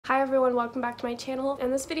Hi everyone, welcome back to my channel. In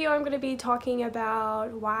this video I'm going to be talking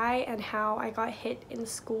about why and how I got hit in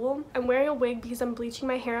school. I'm wearing a wig because I'm bleaching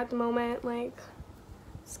my hair at the moment.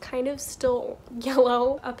 It's kind of still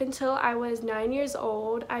yellow. Up until I was 9 years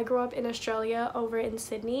old, I grew up in Australia over in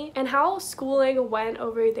Sydney, and how schooling went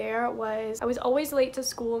over there was I was always late to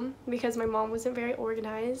school because my mom wasn't very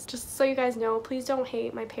organized. Just so you guys know, please don't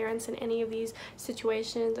hate my parents in any of these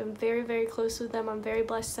situations. I'm very close with them. I'm very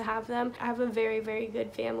blessed to have them. I have a very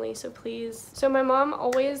good family, so please. So my mom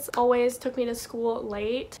always took me to school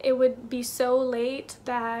late. It would be so late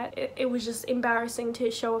that it was just embarrassing to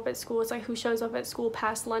show up at school. It's like, who shows up at school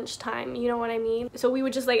past lunchtime, you know what I mean? So we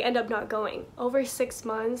would just end up not going. Over 6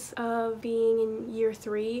 months of being in year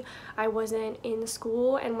 3, I wasn't in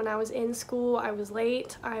school, and when I was in school I was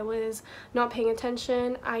late. I was not paying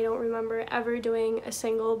attention. I don't remember ever doing a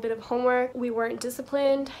single bit of homework. We weren't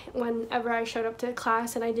disciplined. Whenever I showed up to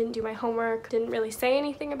class and I didn't do my homework, didn't really say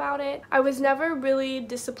anything about it. I was never really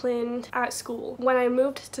disciplined at school. When I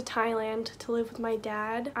moved to Thailand to live with my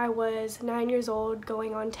dad, I was 9 years old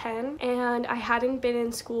going on 10, and I hadn't been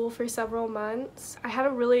in school for several months. I had a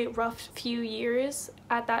really rough few years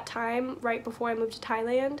at that time, right before I moved to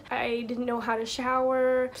Thailand. I didn't know how to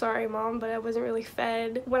shower. Sorry mom, but I wasn't really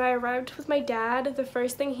fed. When I arrived with my dad, the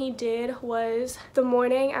first thing he did was, the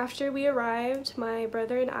morning after we arrived, my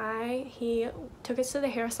brother and he took us to the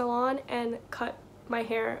hair salon and cut my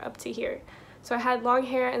hair up to here. So I had long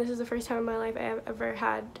hair, and this is the first time in my life I have ever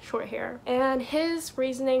had short hair. And his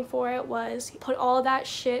reasoning for it was, put all that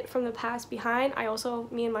shit from the past behind.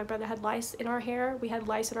 Me and my brother had lice in our hair. We had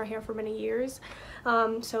lice in our hair for many years.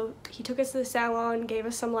 So he took us to the salon, gave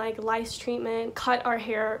us some lice treatment, cut our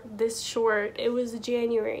hair this short. It was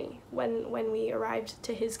January when we arrived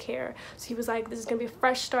to his care. So he was like, this is gonna be a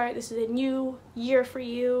fresh start. This is a new year for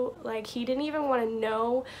you. He didn't even want to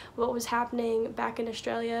know what was happening back in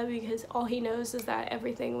Australia, because all he knows is that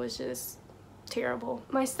everything was just terrible.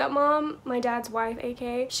 My stepmom, my dad's wife,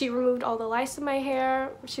 aka, she removed all the lice in my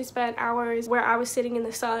hair. She spent hours where I was sitting in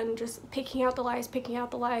the sun just picking out the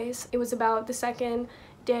lice. It was about the second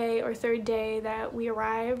day or third day that we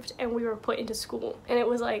arrived and we were put into school, and it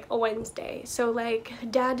was a Wednesday. So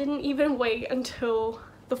dad didn't even wait until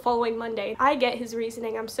the following Monday. I get his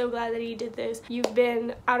reasoning. I'm so glad that he did this. You've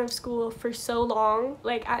been out of school for so long.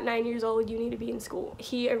 At 9 years old, you need to be in school.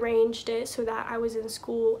 He arranged it so that I was in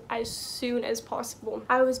school as soon as possible.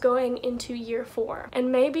 I was going into year 4, and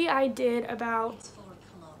maybe I did about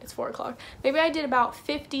it's 4 o'clock. Maybe I did about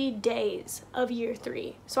 50 days of year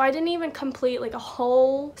 3. So I didn't even complete a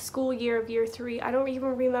whole school year of year 3. I don't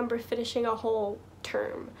even remember finishing a whole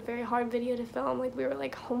term. Very hard video to film. We were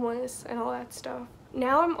homeless and all that stuff.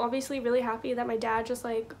 Now I'm obviously really happy that my dad just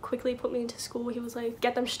quickly put me into school. He was like,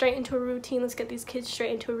 get them straight into a routine. Let's get these kids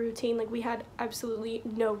straight into a routine. We had absolutely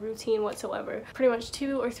no routine whatsoever. Pretty much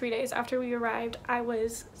 2 or 3 days after we arrived, I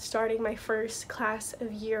was starting my first class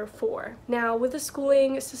of year 4. Now with the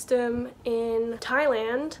schooling system in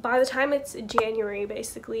Thailand, by the time it's January,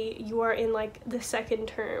 basically, you are in the second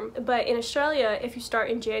term. But in Australia, if you start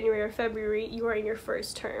in January or February, you are in your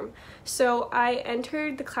first term. So I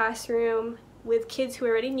entered the classroom with kids who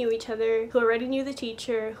already knew each other, who already knew the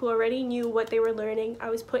teacher, who already knew what they were learning.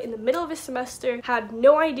 I was put in the middle of a semester, had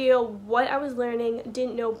no idea what I was learning,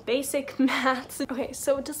 didn't know basic maths. Okay,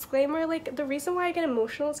 so disclaimer, the reason why I get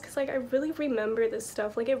emotional is because I really remember this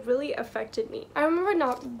stuff. It really affected me. I remember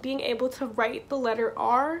not being able to write the letter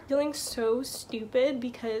R, feeling so stupid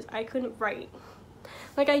because I couldn't write.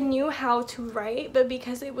 I knew how to write, but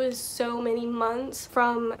because it was so many months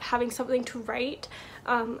from having something to write,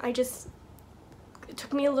 it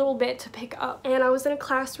took me a little bit to pick up. And I was in a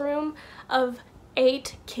classroom of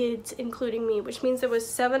 8 kids, including me, which means there was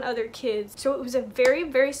 7 other kids. So it was a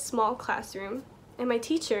very small classroom. And my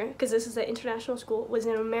teacher, because this is an international school, was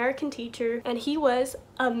an American teacher, and he was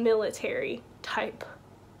a military type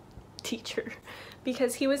teacher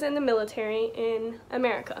because he was in the military in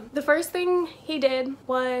America. The first thing he did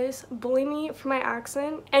was bully me for my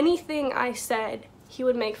accent. Anything I said, he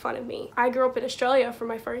would make fun of me. I grew up in Australia for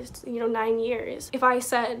my first, 9 years. If I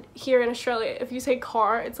said here in Australia, if you say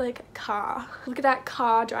car, it's car. Look at that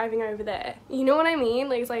car driving over there. You know what I mean?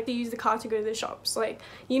 It's to use the car to go to the shops.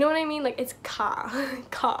 You know what I mean? It's car,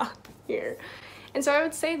 car here. And so I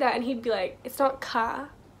would say that, and he'd be like, it's not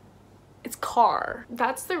car, it's car.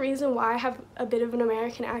 That's the reason why I have a bit of an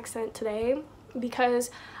American accent today, because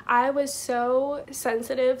I was so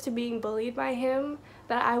sensitive to being bullied by him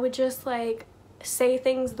that I would just say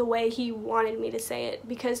things the way he wanted me to say it.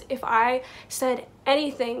 Because if I said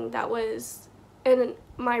anything that was in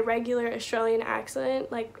my regular Australian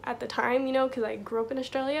accent, like at the time, you know, because I grew up in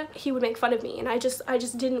Australia, he would make fun of me, and I just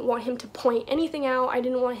didn't want him to point anything out. I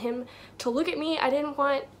didn't want him to look at me. I didn't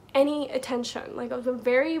want any attention. Like, I was a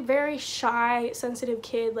very, very shy, sensitive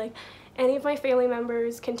kid. Like, any of my family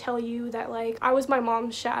members can tell you that, like, I was my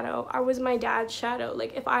mom's shadow. I was my dad's shadow.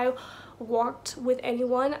 Like, if I walked with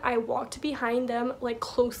anyone, I walked behind them, like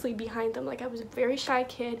closely behind them. Like, I was a very shy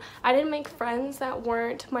kid. I didn't make friends that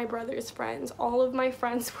weren't my brother's friends. All of my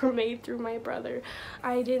friends were made through my brother.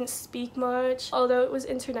 I didn't speak much. Although it was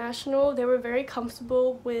international, they were very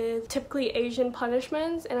comfortable with typically Asian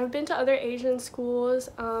punishments, and I've been to other Asian schools,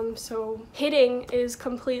 so hitting is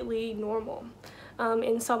completely normal.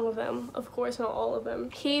 In some of them, of course, not all of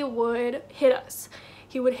them. He would hit us.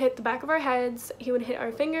 He would hit the back of our heads, he would hit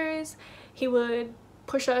our fingers, he would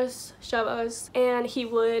push us, shove us, and he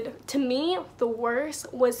would, to me, the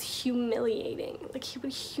worst was humiliating. Like, he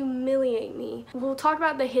would humiliate me. We'll talk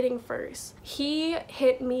about the hitting first. He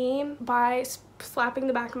hit me by slapping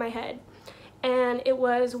the back of my head. And it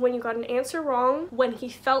was when you got an answer wrong, when he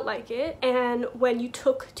felt like it, and when you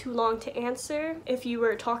took too long to answer, if you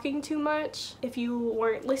were talking too much, if you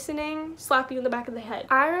weren't listening, slap you in the back of the head.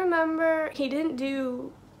 I remember he didn't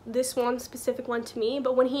do this one specific one to me,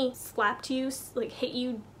 but when he slapped you, like hit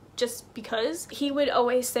you just because, he would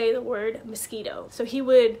always say the word mosquito. So he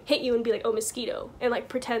would hit you and be like, oh, mosquito, and like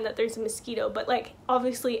pretend that there's a mosquito, but like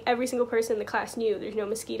obviously every single person in the class knew there's no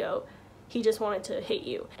mosquito. He just wanted to hit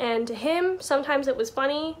you. And to him, sometimes it was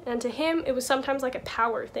funny, and to him, it was sometimes like a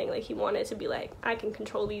power thing. Like, he wanted to be like, I can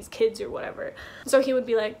control these kids or whatever. So he would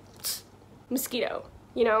be like, mosquito,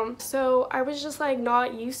 you know? So I was just like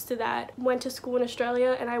not used to that. Went to school in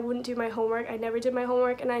Australia and I wouldn't do my homework. I never did my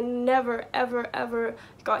homework, and I never, ever, ever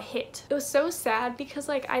got hit. It was so sad because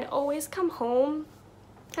like I'd always come home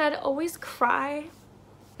and I'd always cry.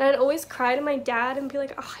 And I'd always cry to my dad and be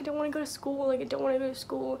like, oh, I don't want to go to school, like I don't want to go to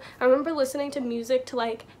school. I remember listening to music to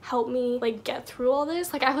like help me like get through all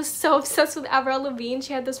this. Like, I was so obsessed with Avril Lavigne.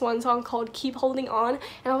 She had this one song called Keep Holding On,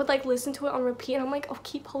 and I would like listen to it on repeat, and I'm like, oh,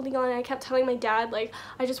 keep holding on. And I kept telling my dad like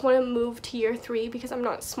I just want to move to year 3 because I'm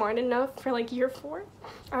not smart enough for like year 4.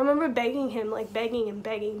 I remember begging him, like begging and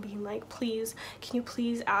begging, being like, please, can you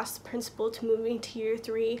please ask the principal to move me to year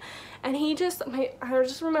 3? And he just, I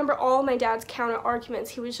just remember all my dad's counter arguments.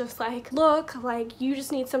 He was just like, look, like you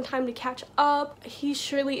just need some time to catch up. He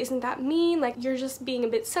surely isn't that mean. Like, you're just being a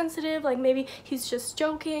bit sensitive. Like, maybe he's just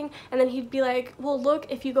joking. And then he'd be like, well, look,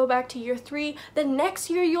 if you go back to year 3, then next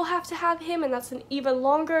year you'll have to have him, and that's an even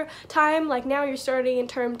longer time. Like, now you're starting in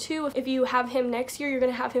term 2. If you have him next year, you're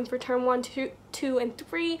gonna have him for term 1, 2, and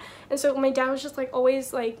 3. And so my dad was just like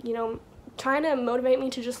always like, you know, trying to motivate me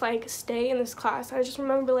to just like stay in this class. I just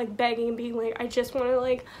remember like begging and being like, I just want to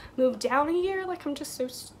like move down a year, like I'm just so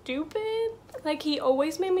stupid. Like, he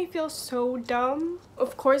always made me feel so dumb.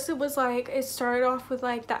 Of course, it was like, it started off with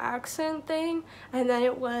like the accent thing, and then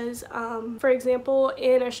it was for example,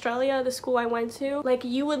 in Australia, the school I went to, like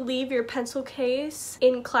you would leave your pencil case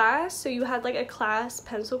in class, so you had like a class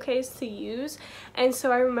pencil case to use. And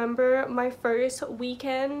so I remember my first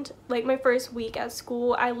weekend, like my first week at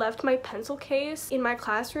school, I left my pencil case in my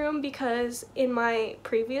classroom because in my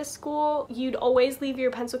previous school, you'd always leave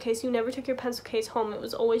your pencil case. You never took your pencil case home. It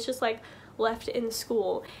was always just like left in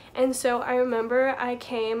school. And so I remember I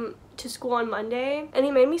came to school on Monday, and he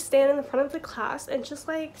made me stand in the front of the class and just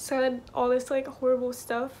like said all this like horrible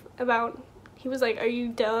stuff about, he was like, are you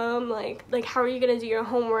dumb? Like how are you gonna do your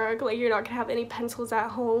homework? Like, you're not gonna have any pencils at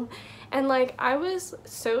home. And like, I was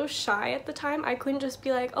so shy at the time, I couldn't just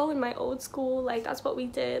be like, oh, in my old school, like that's what we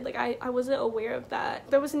did. Like, I wasn't aware of that.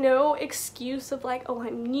 There was no excuse of like, oh,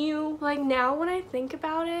 I'm new. Like, now when I think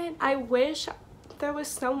about it, I wish there was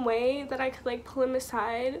some way that I could like pull him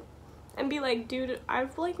aside and be like, dude,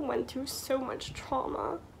 I've like went through so much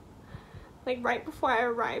trauma like right before I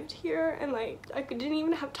arrived here, and like I didn't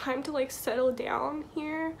even have time to like settle down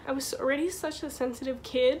here. I was already such a sensitive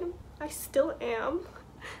kid. I still am.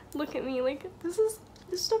 Look at me, like this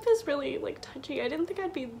stuff is really like touchy. I didn't think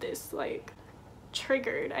I'd be this like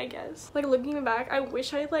triggered, I guess. Like, looking back, I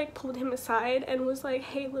wish I like pulled him aside and was like,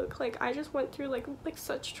 hey, look, like I just went through like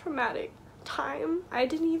such traumatic time. I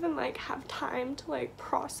didn't even like have time to like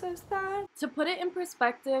process that. To put it in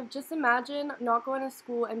perspective, just imagine not going to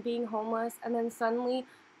school and being homeless, and then suddenly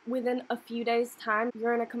within a few days' time,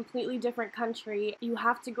 you're in a completely different country, you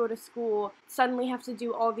have to go to school, suddenly have to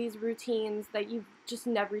do all these routines that you've just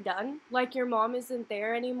never done. Like, your mom isn't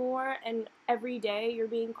there anymore, and every day you're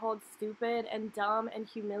being called stupid and dumb and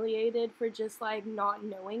humiliated for just, like, not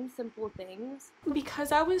knowing simple things.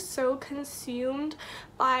 Because I was so consumed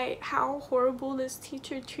by how horrible this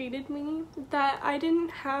teacher treated me that I didn't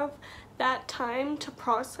have that time to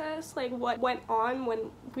process like what went on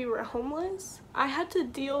when we were homeless. I had to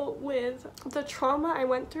deal with the trauma I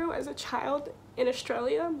went through as a child in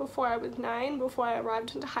Australia before I was 9, before I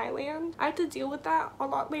arrived into Highland. I had to deal with that a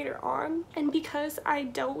lot later on, and because I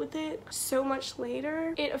dealt with it so much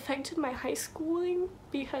later, it affected my high schooling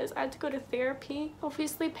because I had to go to therapy.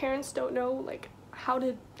 Obviously, parents don't know like how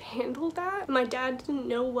to handle that. My dad didn't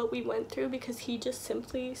know what we went through because he just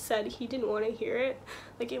simply said he didn't want to hear it.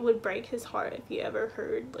 Like, it would break his heart if he ever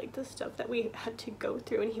heard like the stuff that we had to go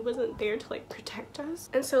through, and he wasn't there to like protect us.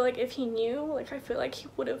 And so like if he knew, like I feel like he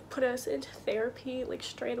would have put us into therapy like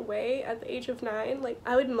straight away at the age of 9. Like,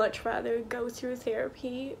 I would much rather go through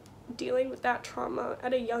therapy dealing with that trauma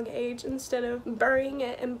at a young age instead of burying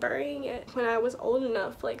it when I was old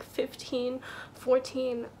enough, like 15,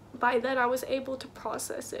 14. By then I was able to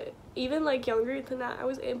process it. Even like younger than that, I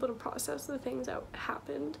was able to process the things that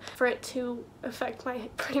happened for it to affect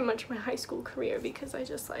pretty much my high school career, because I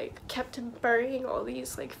just like kept burying all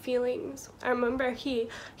these like feelings. I remember he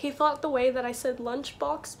thought the way that I said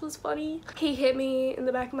lunchbox was funny. He hit me in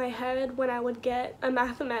the back of my head when I would get a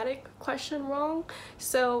mathematic question wrong.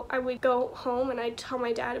 So I would go home and I'd tell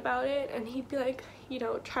my dad about it, and he'd be like, you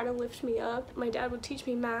know, try to lift me up. My dad would teach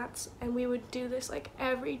me maths, and we would do this like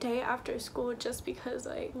every day after school, just because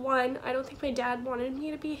like, 1, I don't think my dad wanted me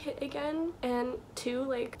to be hit again, and 2,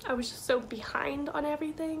 like I was just so behind on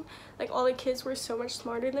everything. Like, all the kids were so much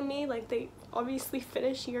smarter than me. Like, they obviously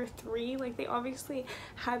finished year 3, like they obviously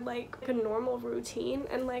had like a normal routine,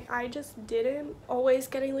 and like I just didn't. Always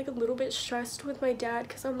getting like a little bit stressed with my dad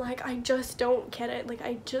because I'm like, I just don't get it. Like,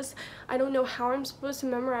 I don't know how I'm supposed to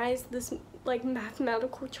memorize this like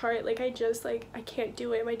mathematical chart. Like, I can't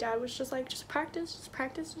do it. My dad was just like, just practice, just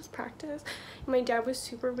practice, just practice. My dad was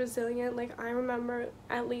super resilient. Like, I remember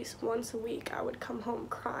at least once a week I would come home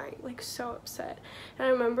crying, like so upset. And I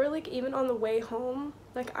remember like even on the way home,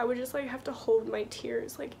 like I would just like have to hold my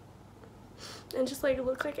tears, like, and just like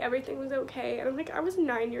look like everything was okay. And I'm like, I was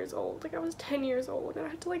 9 years old, like I was 10 years old, and I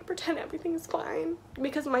had to like pretend everything's fine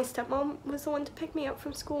because my stepmom was the one to pick me up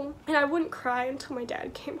from school. And I wouldn't cry until my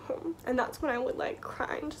dad came home, and that's when I would like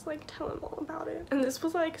cry and just like tell him all about it. And this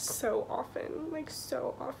was like so often, like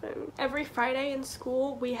so often. Every Friday in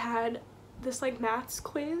school we had this like maths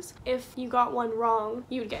quiz. If you got one wrong,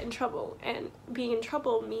 you would get in trouble, and being in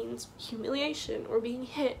trouble means humiliation or being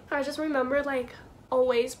hit. I just remember like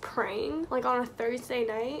always praying like on a Thursday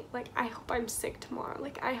night, like, I hope I'm sick tomorrow,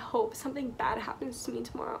 like I hope something bad happens to me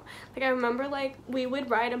tomorrow. Like, I remember like we would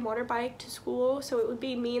ride a motorbike to school, so it would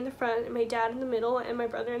be me in the front and my dad in the middle and my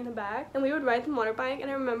brother in the back, and we would ride the motorbike. And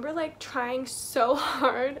I remember like trying so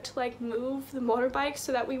hard to like move the motorbike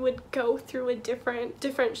so that we would go through a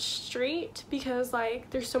different street, because like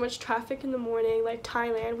there's so much traffic in the morning. Like,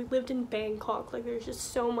 Thailand, we lived in Bangkok, like there's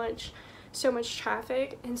just so much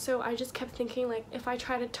traffic. And so I just kept thinking, like, if I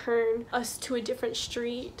try to turn us to a different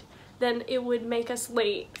street, then it would make us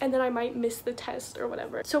late, and then I might miss the test or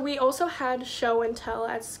whatever. So we also had show and tell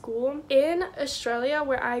at school. In Australia,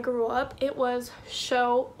 where I grew up, it was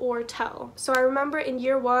show or tell. So I remember in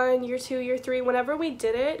year 1, year 2, year 3, whenever we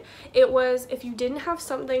did it, it was if you didn't have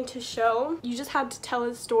something to show, you just had to tell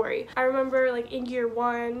a story. I remember like in year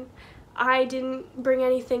 1, I didn't bring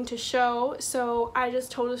anything to show, so I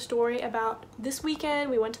just told a story about this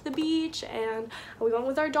weekend we went to the beach and we went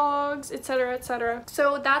with our dogs, etc, etc.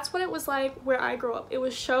 So that's what it was like where I grew up. It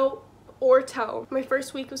was show or tell. My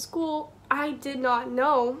first week of school, I did not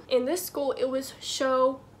know. In this school, it was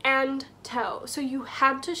show and tell. So you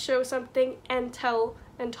had to show something and tell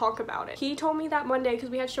and talk about it. He told me that Monday,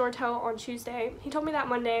 because we had show or tell on Tuesday, he told me that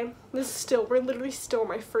Monday, we're literally still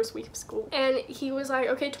my first week of school, and he was like,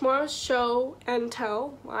 okay, tomorrow's show and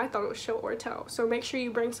tell. Well, I thought it was show or tell, so make sure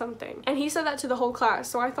you bring something. And he said that to the whole class,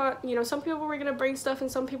 so I thought, you know, some people were gonna bring stuff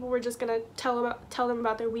and some people were just gonna tell them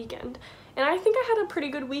about their weekend. And I think I had a pretty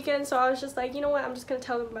good weekend, so I was just like, you know what, I'm just gonna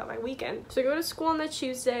tell them about my weekend. So I go to school on the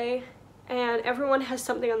Tuesday, and everyone has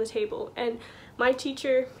something on the table, and my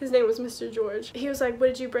teacher, his name was Mr. George, he was like, what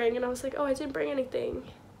did you bring? And I was like, oh, I didn't bring anything.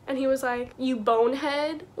 And he was like, you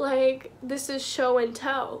bonehead, like, this is show and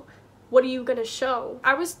tell. what are you gonna show?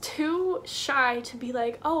 I was too shy to be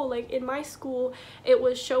like, oh, like in my school it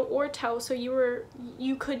was show or tell, so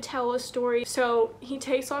you could tell a story. So he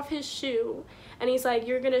takes off his shoe and he's like,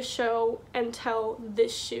 you're gonna show and tell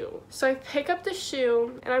this shoe. So I pick up the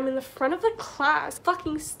shoe and I'm in the front of the class.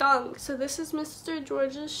 Fucking stunk. So this is Mr.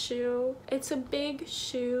 George's shoe. It's a big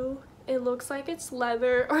shoe. It looks like it's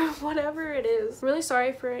leather or whatever it is. I'm really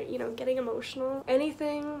sorry for, you know, getting emotional.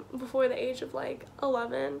 Anything before the age of like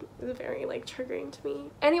 11 is very like triggering to me.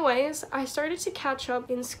 Anyways, I started to catch up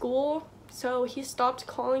in school. So he stopped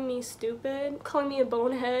calling me stupid, calling me a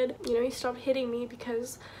bonehead. You know, he stopped hitting me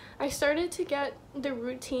because I started to get the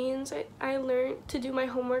routines. I learned to do my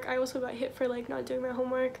homework. I also got hit for like not doing my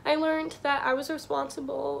homework. I learned that I was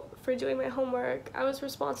responsible for doing my homework. I was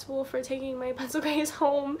responsible for taking my pencil case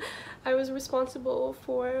home. I was responsible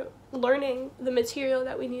for learning the material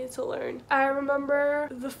that we needed to learn. I remember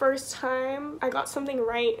the first time I got something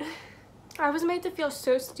right. I was made to feel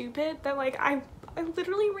so stupid that like I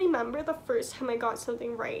literally remember the first time I got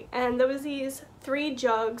something right, and there was these 3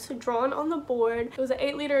 jugs drawn on the board. It was an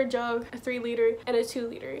 8-liter jug, a 3-liter, and a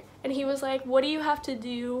 2-liter, and he was like, what do you have to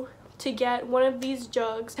do to get one of these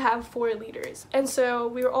jugs to have 4 liters? And so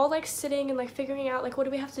we were all like sitting and like figuring out like what do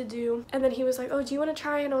we have to do, and then he was like, oh, do you want to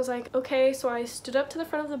try? And I was like, okay. So I stood up to the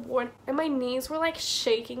front of the board and my knees were like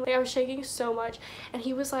shaking, like I was shaking so much, and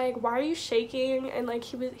he was like, why are you shaking? And like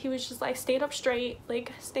he was just like, stand up straight,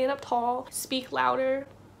 like stand up tall, speak louder.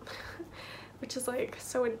 Which is like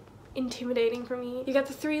so intimidating for me. You got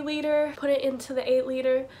the 3-liter, put it into the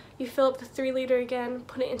 8-liter, you fill up the 3-liter again,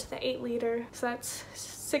 put it into the 8-liter, so that's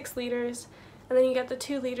 6 liters, and then you get the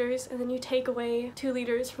 2 liters, and then you take away 2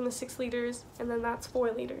 liters from the 6 liters, and then that's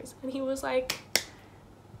 4 liters. And he was like,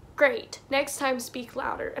 great, next time speak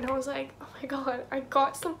louder. And I was like, oh my god, I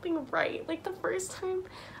got something right. Like the first time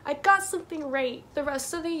I got something right. The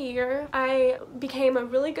rest of the year I became a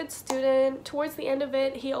really good student. Towards the end of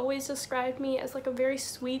it, he always described me as like a very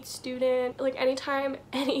sweet student. Like anytime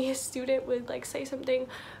any student would like say something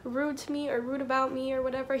rude to me or rude about me or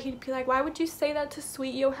whatever, he'd be like, why would you say that to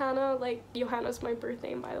sweet Johanna? Like Johanna's my birth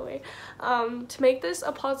name, by the way. To make this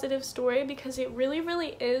a positive story, because it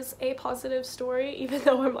really is a positive story, even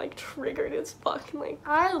though I'm like triggered as fuck. Like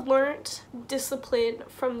I learned discipline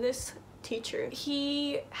from this teacher.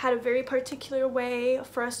 He had a very particular way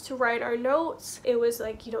for us to write our notes. It was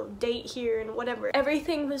like, you know, date here and whatever.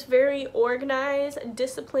 Everything was very organized,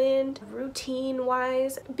 disciplined, routine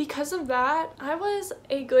wise. Because of that, I was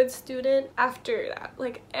a good student after that.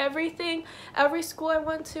 Like everything, every school I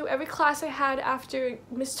went to, every class I had after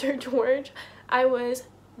Mr. George, I was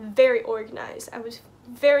very organized. I was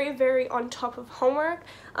very on top of homework.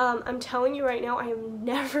 I'm telling you right now, I have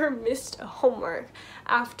never missed a homework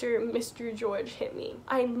after Mr. George hit me.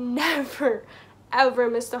 I never ever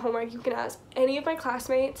missed a homework. You can ask any of my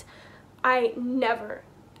classmates. I never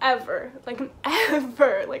ever, like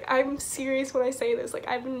ever, like I'm serious when I say this, like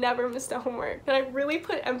I've never missed a homework. And I really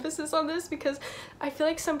put emphasis on this because I feel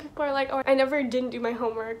like some people are like, oh, I never didn't do my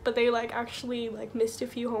homework, but they like actually like missed a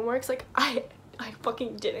few homeworks. Like I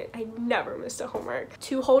fucking didn't. I never missed a homework.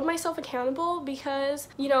 To hold myself accountable, because,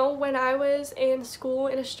 you know, when I was in school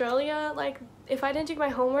in Australia, like if I didn't do my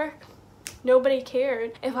homework, nobody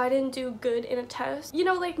cared. If I didn't do good in a test, you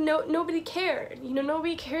know, like nobody cared. You know,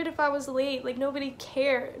 nobody cared if I was late. Like nobody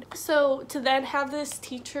cared. So to then have this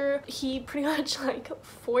teacher, he pretty much like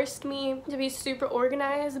forced me to be super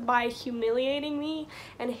organized by humiliating me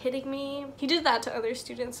and hitting me. He did that to other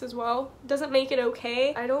students as well. Doesn't make it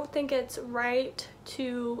okay. I don't think it's right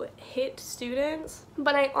to hit students,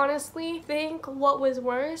 but I honestly think what was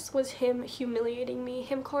worse was him humiliating me,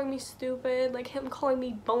 him calling me stupid, like him calling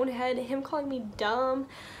me bonehead, him calling me dumb.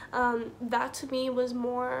 That to me was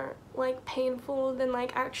more like painful than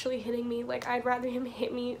like actually hitting me. Like I'd rather him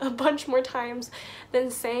hit me a bunch more times than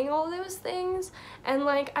saying all those things. And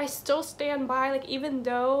like I still stand by, like even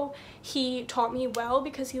though he taught me well,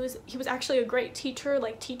 because he was actually a great teacher,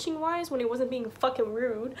 like teaching wise, when he wasn't being fucking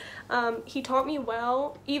rude, he taught me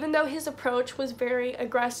well, even though his approach was very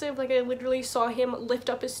aggressive. Like I literally saw him lift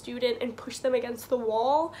up a student and push them against the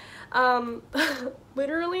wall.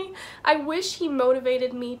 Literally, I wish he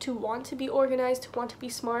motivated me to want to be organized, to want to be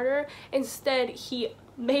smarter. Instead, he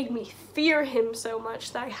made me fear him so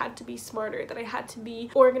much that I had to be smarter, that I had to be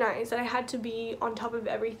organized, that I had to be on top of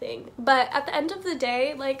everything. But at the end of the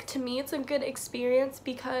day, like to me, it's a good experience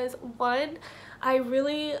because one, I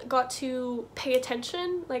really got to pay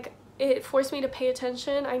attention. Like it forced me to pay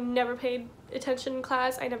attention. I never paid attention in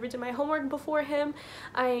class. I never did my homework before him.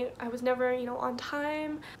 I was never, you know, on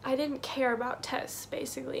time. I didn't care about tests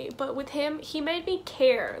basically, but with him, he made me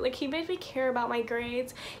care. Like, he made me care about my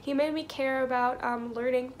grades. He made me care about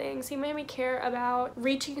learning things. He made me care about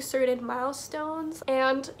reaching certain milestones,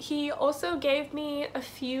 and he also gave me a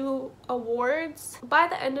few awards. By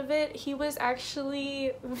the end of it, he was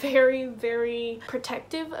actually very, very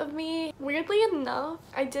protective of me. Weirdly enough,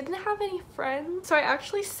 I didn't have any friends, so I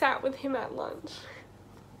actually sat with him at lunch.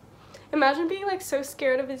 Imagine being like so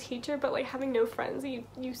scared of a teacher but like having no friends.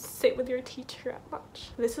 You sit with your teacher at lunch.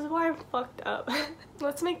 This is why I'm fucked up.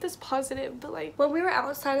 Let's make this positive. But like when we were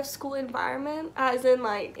outside of school environment, as in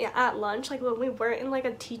like at lunch, like when we weren't in like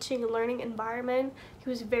a teaching and learning environment, he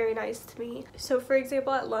was very nice to me. So for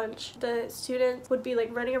example, at lunch, the students would be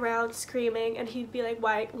like running around screaming, and he'd be like,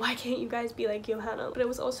 why can't you guys be like Johanna? But it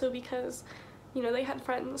was also because, you know, they had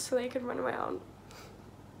friends so they could run around.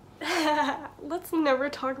 Let's never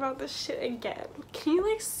talk about this shit again. Can you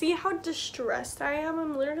like see how distressed I am?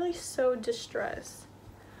 I'm literally so distressed.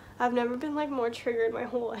 I've never been like more triggered my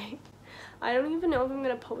whole life. I don't even know if I'm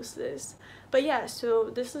gonna post this. But yeah,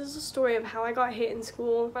 so this is the story of how I got hit in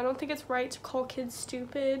school. I don't think it's right to call kids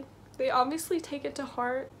stupid. They obviously take it to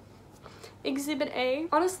heart. Exhibit A.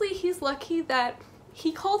 Honestly, he's lucky that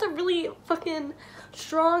he called a really fucking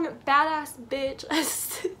strong badass bitch.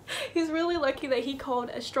 He's really lucky that he called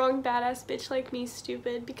a strong badass bitch like me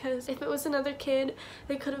stupid, because if it was another kid,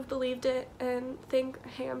 they could have believed it and think,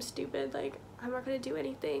 hey, I'm stupid, like I'm not gonna do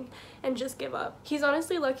anything, and just give up. He's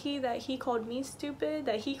honestly lucky that he called me stupid,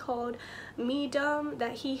 that he called me dumb,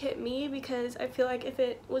 that he hit me, because I feel like if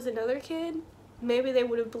it was another kid, maybe they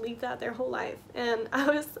would have believed that their whole life. And I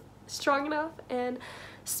was strong enough and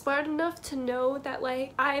smart enough to know that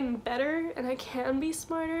like I'm better and I can be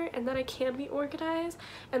smarter, and that I can be organized,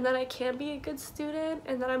 and that I can be a good student,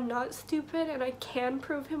 and that I'm not stupid and I can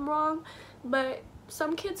prove him wrong. But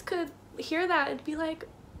some kids could hear that and be like,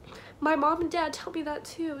 my mom and dad tell me that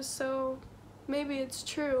too, so maybe it's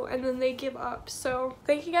true, and then they give up. So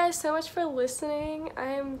thank you guys so much for listening. I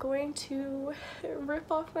am going to rip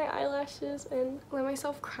off my eyelashes and let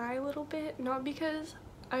myself cry a little bit, not because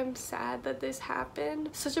I'm sad that this happened.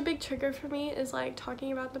 Such a big trigger for me is like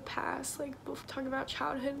talking about the past, like talking about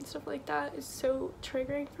childhood and stuff like that is so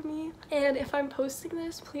triggering for me. And if I'm posting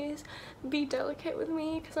this, please be delicate with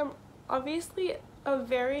me, because I'm obviously a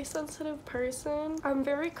very sensitive person. I'm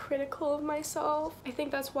very critical of myself. I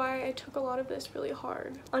think that's why I took a lot of this really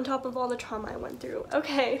hard, on top of all the trauma I went through.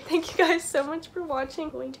 Okay, thank you guys so much for watching.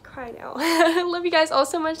 I'm going to cry now. I love you guys all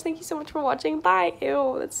so much. Thank you so much for watching. Bye.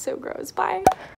 Ew, that's so gross. Bye.